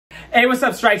Hey, what's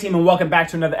up, Strike Team, and welcome back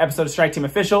to another episode of Strike Team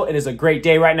Official. It is a great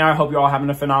day right now. I hope you're all having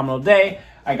a phenomenal day.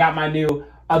 I got my new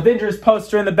Avengers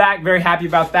poster in the back. Very happy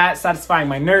about that. Satisfying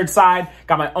my nerd side.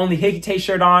 Got my Only Hikite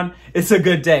shirt on. It's a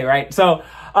good day, right? So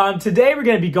today we're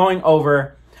going to be going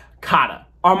over kata,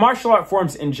 our martial art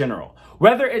forms in general.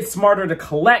 Whether it's smarter to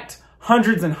collect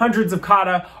hundreds and hundreds of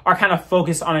kata or kind of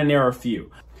focus on a narrow few.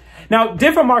 Now,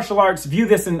 different martial arts view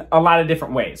this in a lot of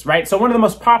different ways, right? So one of the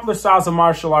most popular styles of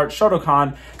martial art,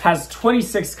 Shotokan, has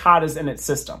 26 katas in its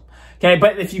system, okay?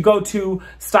 But if you go to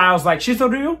styles like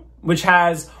shito-ryu, which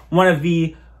has one of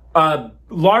the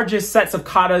largest sets of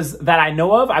katas that I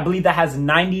know of, I believe that has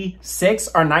 96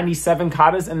 or 97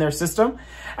 katas in their system.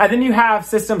 And then you have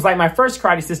systems like my first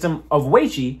karate system of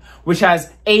uechi, which has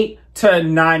 8 to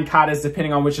 9 katas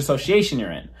depending on which association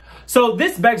you're in. So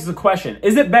this begs the question,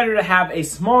 is it better to have a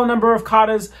small number of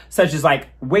katas, such as like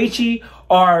uechi,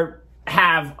 or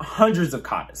have hundreds of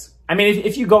katas? I mean,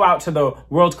 if you go out to the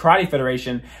World Karate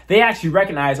Federation, they actually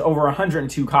recognize over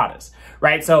 102 katas,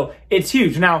 right? So it's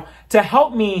huge. Now, to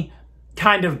help me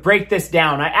kind of break this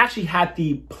down, I actually had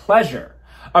the pleasure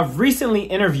of recently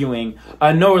interviewing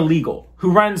Noah Legel,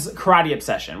 who runs Karate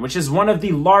Obsession, which is one of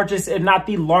the largest, if not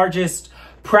the largest,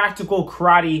 practical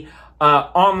karate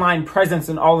online presence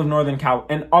in all of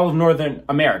Northern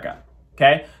America.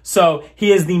 Okay, so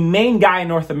he is the main guy in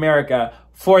North America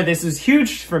for this. Is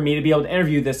huge for me to be able to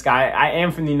interview this guy. I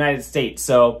am from the United States,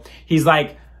 so he's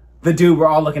like the dude we're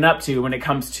all looking up to when it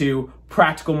comes to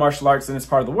practical martial arts in this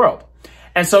part of the world.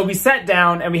 And so we sat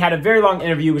down and we had a very long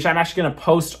interview, which I'm actually going to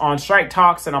post on Strike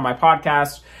Talks and on my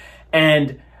podcast.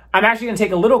 And I'm actually going to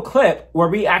take a little clip where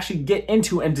we actually get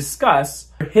into and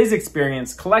discuss his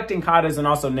experience collecting katas and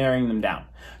also narrowing them down.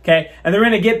 Okay, and then we're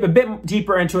going to get a bit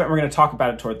deeper into it and we're going to talk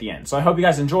about it toward the end. So I hope you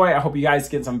guys enjoy. I hope you guys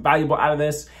get some valuable out of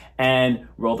this, and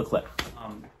roll the clip.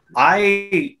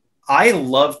 I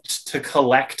loved to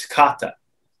collect kata.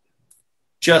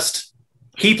 Just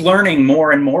keep learning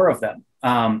more and more of them.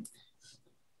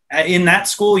 In that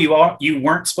school, you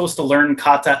weren't supposed to learn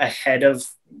kata ahead of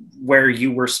where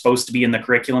you were supposed to be in the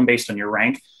curriculum based on your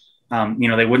rank.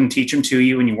 They wouldn't teach them to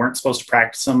you and you weren't supposed to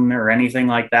practice them or anything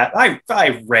like that.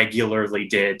 I regularly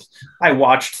did. I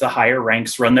watched the higher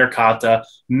ranks run their kata,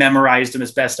 memorized them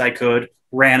as best I could,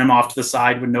 ran them off to the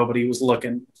side when nobody was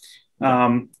looking.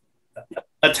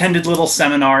 Attended little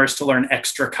seminars to learn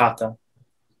extra kata,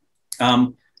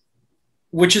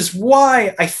 which is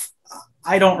why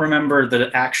I don't remember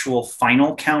the actual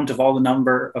final count of all the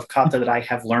number of kata that I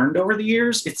have learned over the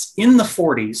years. It's in the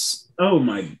 40s. Oh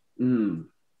my.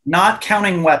 Not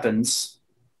counting weapons.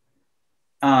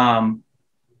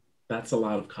 That's a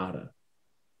lot of kata.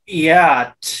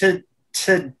 Yeah.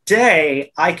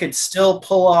 Today, I could still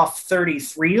pull off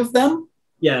 33 of them.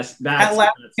 Yes, that's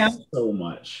so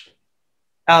much.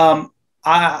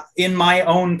 In my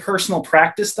own personal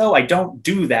practice, though, I don't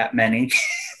do that many.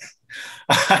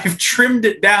 I've trimmed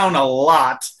it down a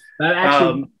lot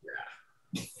to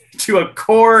a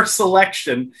core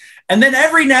selection. And then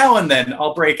every now and then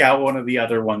I'll break out one of the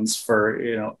other ones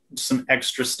for, some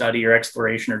extra study or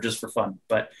exploration or just for fun.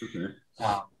 But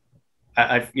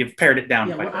you've pared it down.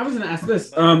 Yeah, well, I was going to ask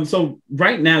this. So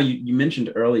right now you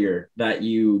mentioned earlier that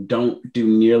you don't do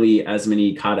nearly as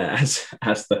many kata as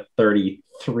the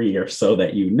 33 or so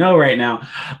that you know right now.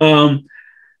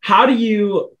 How do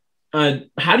you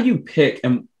pick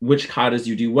and which katas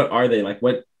you do? What are they like?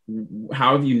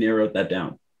 How have you narrowed that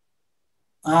down?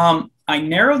 I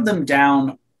narrowed them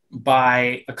down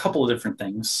by a couple of different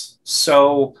things.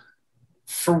 So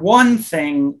for one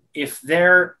thing, if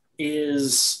there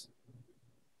is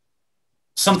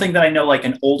something that I know, like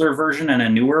an older version and a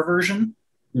newer version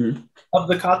of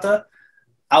the kata,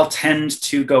 I'll tend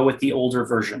to go with the older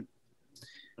version.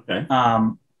 Okay.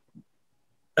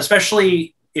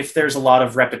 Especially if there's a lot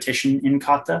of repetition in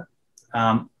kata.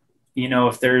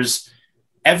 If there's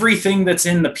everything that's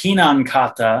in the Pinan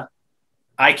kata,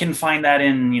 I can find that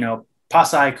in,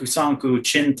 Pasai, Kusanku,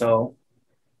 Chinto.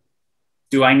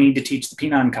 Do I need to teach the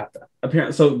Pinan kata?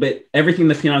 Apparently, so, but everything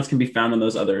the Pinans can be found in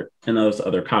those other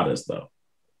katas, though.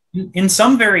 In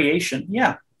some variation,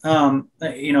 yeah.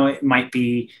 It might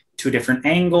be to a different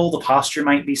angle. The posture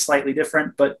might be slightly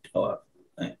different, but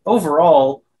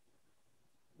overall,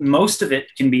 most of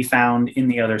it can be found in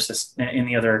the other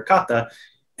kata,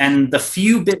 and the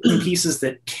few bits and pieces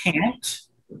that can't,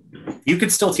 you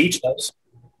could still teach those.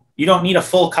 You don't need a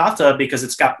full kata because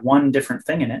it's got one different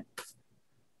thing in it.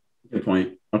 Good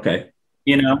point. Okay.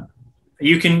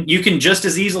 You can just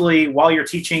as easily, while you're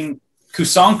teaching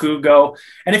Kusanku, go,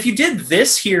 and if you did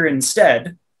this here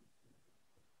instead,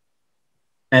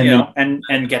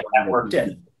 and get that worked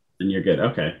in, then you're good.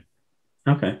 Okay.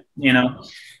 You know,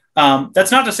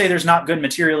 That's not to say there's not good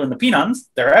material in the pinans.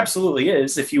 There absolutely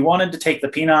is. If you wanted to take the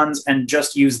pinans and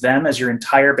just use them as your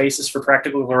entire basis for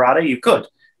practical karate, you could,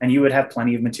 and you would have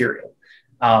plenty of material.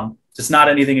 It's not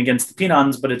anything against the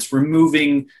pinans, but it's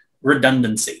removing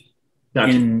redundancy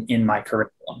in my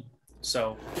curriculum.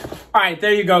 So, all right,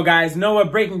 there you go, guys. Noah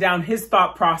breaking down his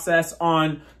thought process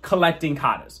on collecting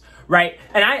katas, right?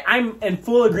 And I'm in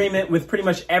full agreement with pretty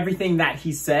much everything that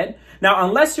he said. Now,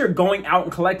 unless you're going out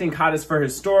and collecting katas for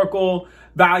historical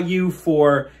value,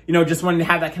 for, you know, just wanting to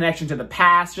have that connection to the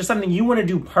past, just something you want to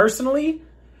do personally,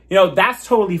 you know, that's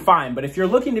totally fine. But if you're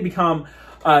looking to become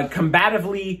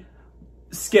combatively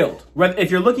skilled,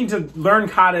 if you're looking to learn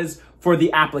katas for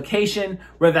the application,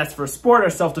 whether that's for sport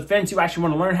or self-defense, you actually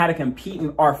want to learn how to compete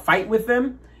or fight with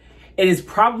them, it is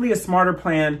probably a smarter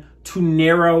plan to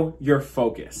narrow your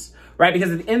focus, right?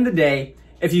 Because at the end of the day,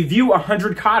 if you view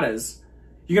 100 katas,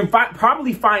 you can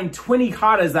probably find 20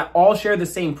 katas that all share the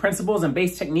same principles and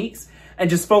base techniques, and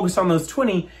just focus on those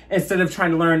 20 instead of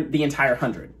trying to learn the entire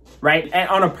 100, right? And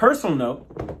on a personal note,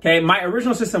 okay, my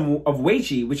original system of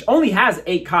uechi, which only has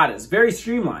 8 katas, very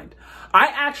streamlined, I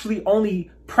actually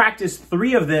only practice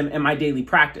 3 of them in my daily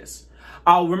practice.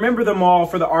 I'll remember them all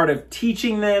for the art of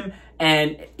teaching them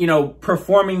and, you know,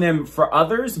 performing them for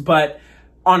others. But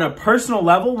on a personal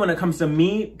level, when it comes to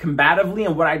me combatively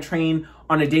and what I train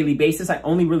on a daily basis, I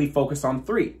only really focus on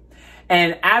 3.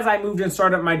 And as I moved and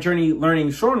started my journey learning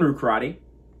shorin-ryu karate,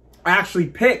 I actually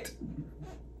picked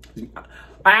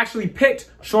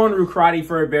shorin-ryu karate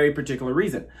for a very particular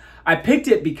reason. I picked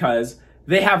it because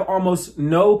they have almost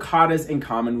no katas in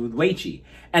common with uechi,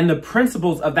 and the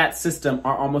principles of that system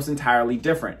are almost entirely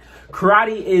different.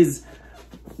 Karate is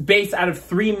based out of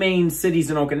 3 main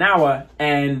cities in Okinawa,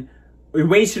 and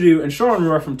uechi-ryu and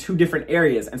shorin-ryu are from 2 different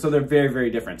areas, and so they're very,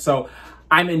 very different. So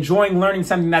I'm enjoying learning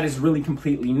something that is really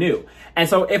completely new. And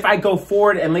so if I go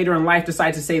forward and later in life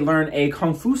decide to, say, learn a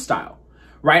kung fu style,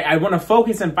 right? I want to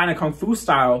focus and find a kung fu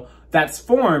style that's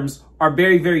forms are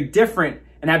very, very different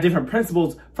and have different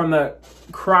principles from the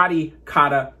karate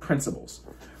kata principles,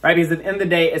 right? Because at the end of the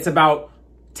day, it's about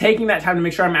taking that time to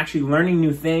make sure I'm actually learning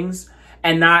new things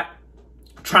and not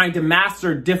trying to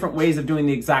master different ways of doing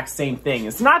the exact same thing.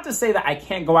 It's not to say that I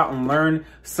can't go out and learn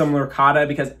similar kata,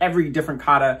 because every different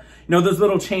kata, you know, those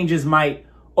little changes might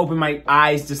open my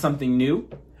eyes to something new,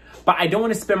 but I don't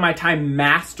want to spend my time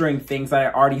mastering things that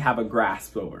I already have a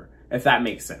grasp over, if that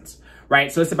makes sense,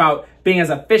 right? So it's about being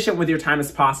as efficient with your time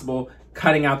as possible,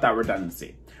 cutting out that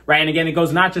redundancy, right? And again, it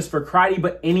goes not just for karate,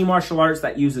 but any martial arts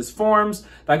that uses forms.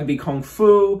 That could be kung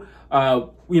fu,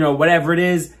 you know, whatever it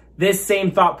is. This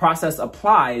same thought process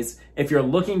applies if you're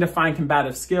looking to find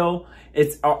combative skill,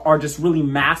 or just really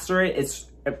master it. It's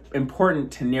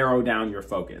important to narrow down your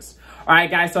focus. All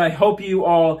right, guys, so I hope you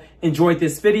all enjoyed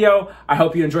this video. I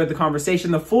hope you enjoyed the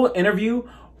conversation. The full interview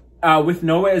with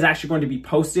Noah is actually going to be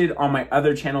posted on my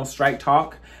other channel, Strike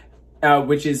Talk,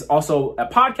 which is also a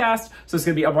podcast. So it's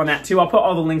going to be up on that too. I'll put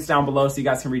all the links down below so you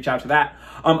guys can reach out to that.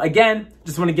 Again,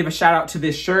 just want to give a shout out to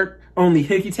this shirt, Only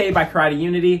Hikite by Karate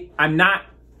Unity. I'm not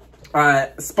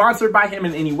sponsored by him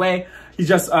in any way. He's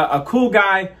just a cool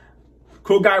guy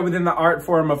within the art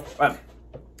form of,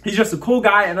 he's just a cool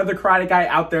guy, another karate guy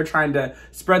out there trying to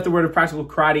spread the word of practical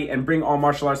karate and bring all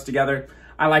martial arts together.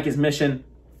 I like his mission,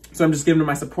 so I'm just giving him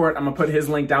my support. I'm gonna put his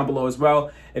link down below as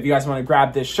well if you guys want to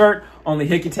grab this shirt, Only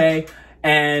Hikite.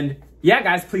 And yeah,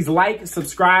 guys, please like,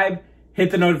 subscribe,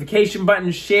 hit the notification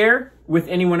button, share with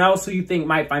anyone else who you think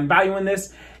might find value in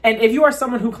this. And if you are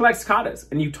someone who collects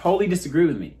katas and you totally disagree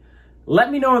with me,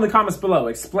 let me know in the comments below.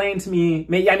 Explain to me,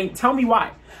 tell me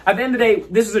why. At the end of the day,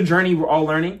 this is a journey we're all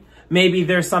learning. Maybe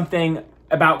there's something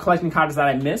about collecting katas that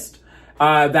I missed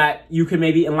that you could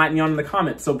maybe enlighten me on in the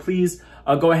comments. So please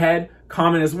go ahead,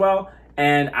 comment as well,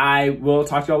 and I will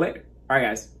talk to y'all later. All right,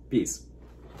 guys, peace.